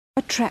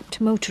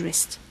trapped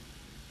motorist.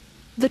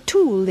 The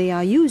tool they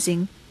are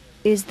using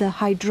is the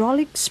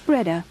hydraulic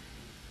spreader,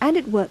 and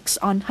it works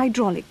on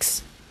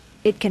hydraulics.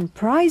 It can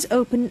prise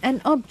open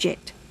an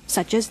object,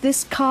 such as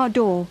this car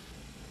door.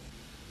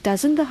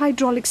 Doesn't the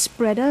hydraulic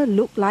spreader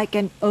look like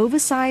an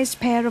oversized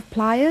pair of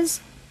pliers?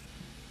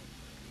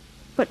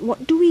 But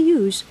what do we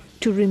use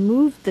to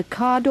remove the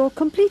car door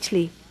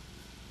completely?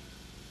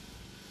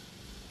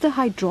 The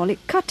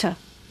hydraulic cutter.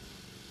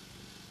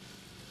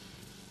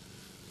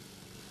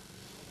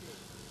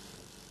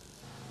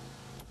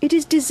 It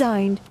is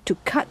designed to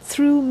cut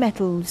through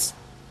metals.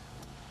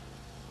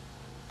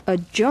 A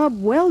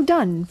job well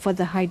done for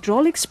the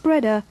hydraulic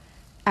spreader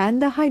and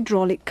the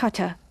hydraulic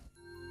cutter.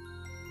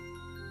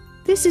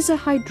 This is a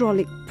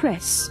hydraulic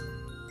press.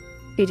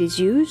 It is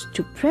used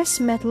to press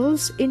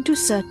metals into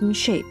certain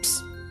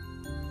shapes.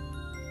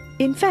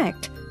 In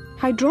fact,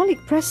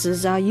 hydraulic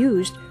presses are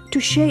used to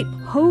shape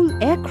whole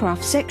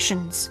aircraft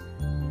sections.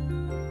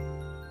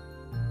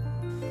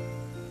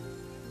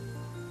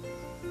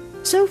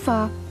 So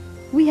far,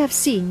 we have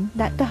seen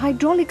that the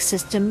hydraulic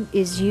system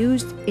is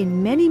used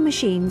in many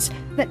machines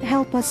that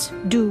help us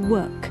do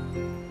work.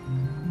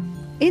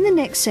 In the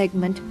next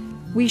segment,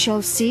 we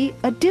shall see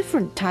a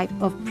different type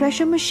of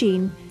pressure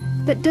machine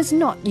that does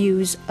not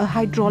use a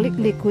hydraulic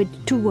liquid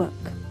to work.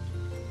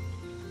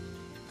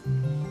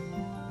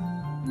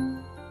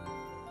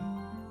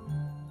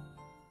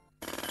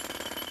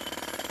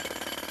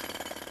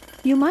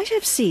 You might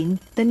have seen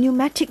the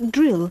pneumatic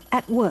drill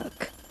at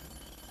work.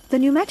 The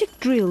pneumatic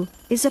drill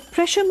is a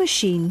pressure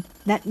machine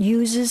that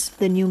uses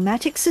the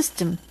pneumatic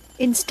system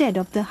instead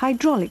of the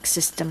hydraulic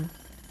system.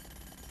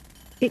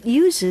 It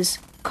uses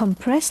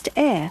compressed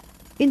air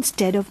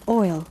instead of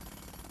oil.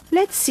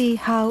 Let's see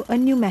how a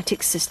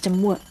pneumatic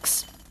system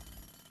works.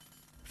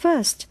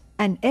 First,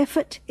 an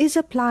effort is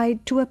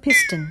applied to a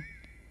piston.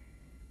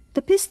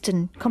 The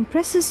piston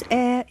compresses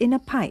air in a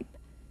pipe,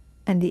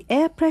 and the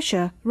air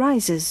pressure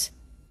rises.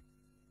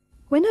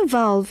 When a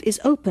valve is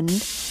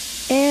opened,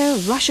 air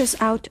rushes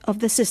out of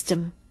the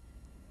system.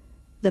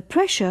 The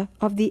pressure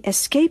of the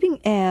escaping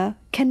air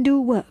can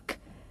do work,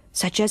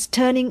 such as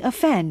turning a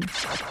fan.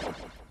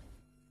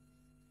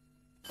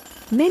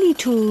 Many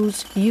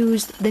tools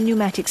use the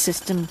pneumatic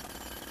system,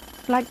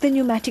 like the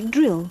pneumatic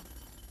drill.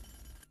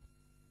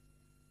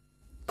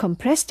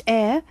 Compressed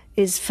air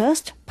is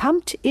first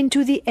pumped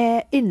into the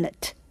air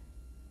inlet.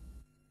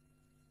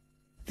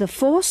 The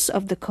force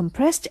of the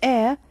compressed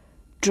air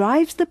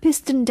drives the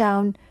piston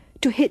down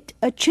to hit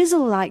a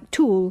chisel-like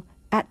tool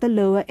at the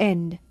lower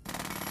end.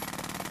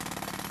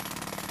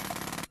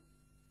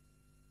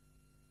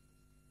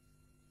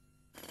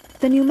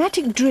 The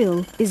pneumatic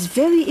drill is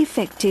very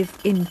effective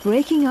in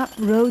breaking up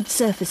road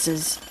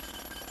surfaces.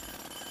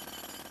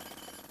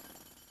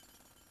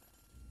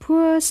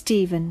 Poor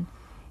Stephen.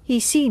 He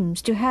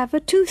seems to have a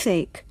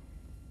toothache.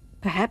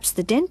 Perhaps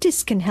the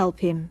dentist can help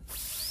him.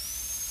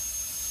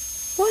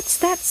 What's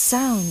that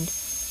sound?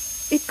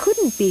 It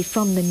couldn't be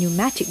from the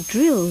pneumatic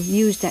drill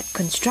used at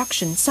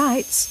construction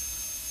sites.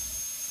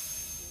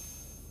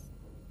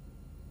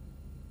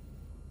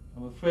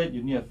 I'm afraid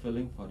you need a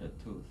filling for the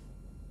tooth.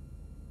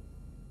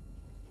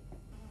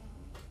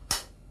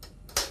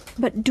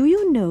 But do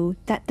you know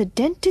that the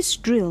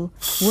dentist drill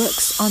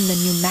works on the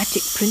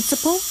pneumatic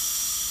principle?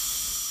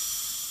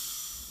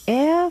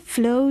 Air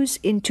flows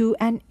into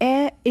an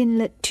air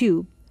inlet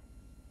tube.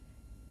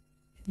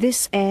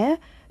 This air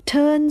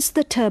turns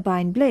the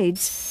turbine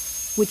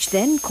blades, which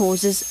then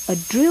causes a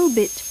drill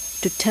bit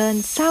to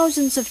turn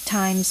thousands of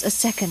times a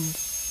second.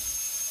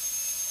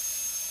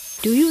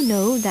 Do you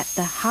know that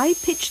the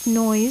high-pitched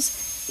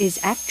noise is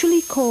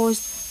actually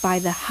caused by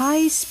the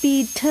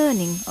high-speed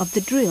turning of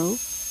the drill?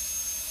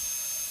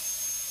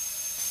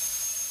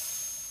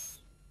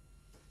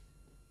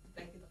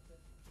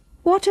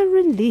 What a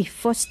relief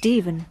for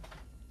Stephen!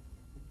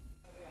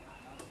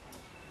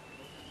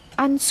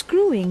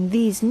 Unscrewing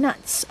these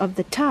nuts of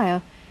the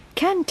tire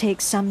can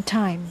take some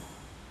time.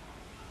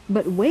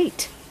 But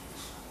wait,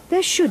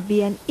 there should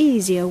be an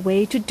easier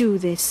way to do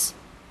this.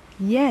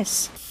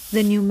 Yes,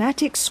 the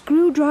pneumatic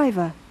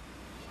screwdriver.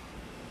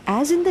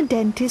 As in the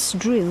dentist's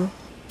drill,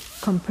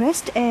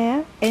 compressed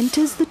air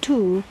enters the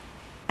tool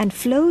and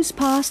flows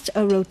past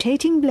a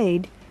rotating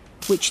blade,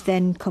 which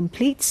then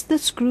completes the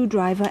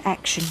screwdriver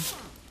action.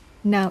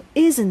 Now,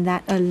 isn't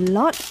that a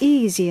lot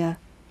easier?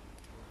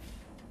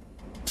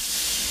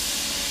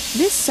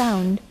 This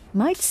sound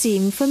might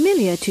seem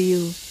familiar to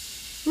you.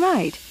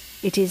 Right,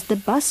 it is the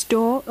bus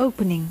door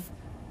opening.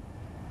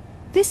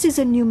 This is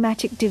a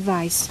pneumatic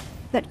device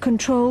that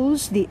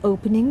controls the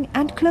opening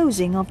and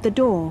closing of the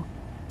door.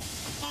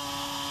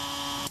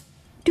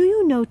 Do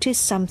you notice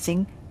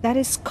something that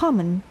is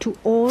common to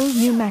all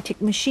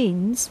pneumatic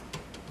machines?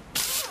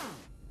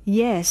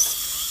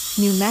 Yes,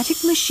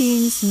 pneumatic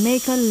machines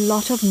make a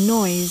lot of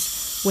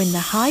noise when the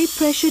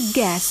high-pressured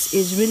gas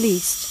is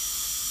released.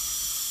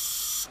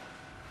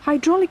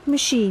 Hydraulic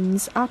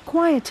machines are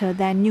quieter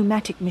than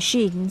pneumatic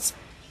machines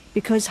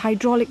because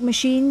hydraulic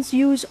machines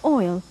use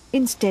oil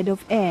instead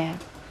of air.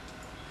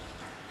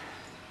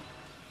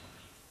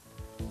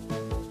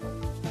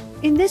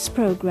 In this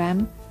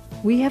program,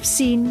 we have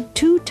seen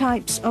two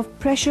types of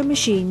pressure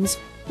machines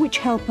which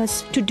help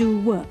us to do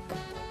work.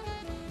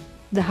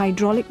 The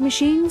hydraulic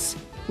machines,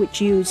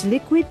 which use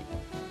liquid,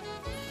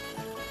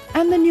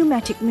 and the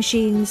pneumatic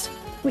machines,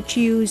 which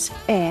use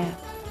air.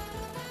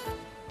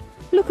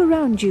 Look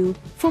around you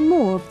for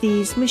more of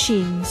these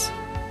machines.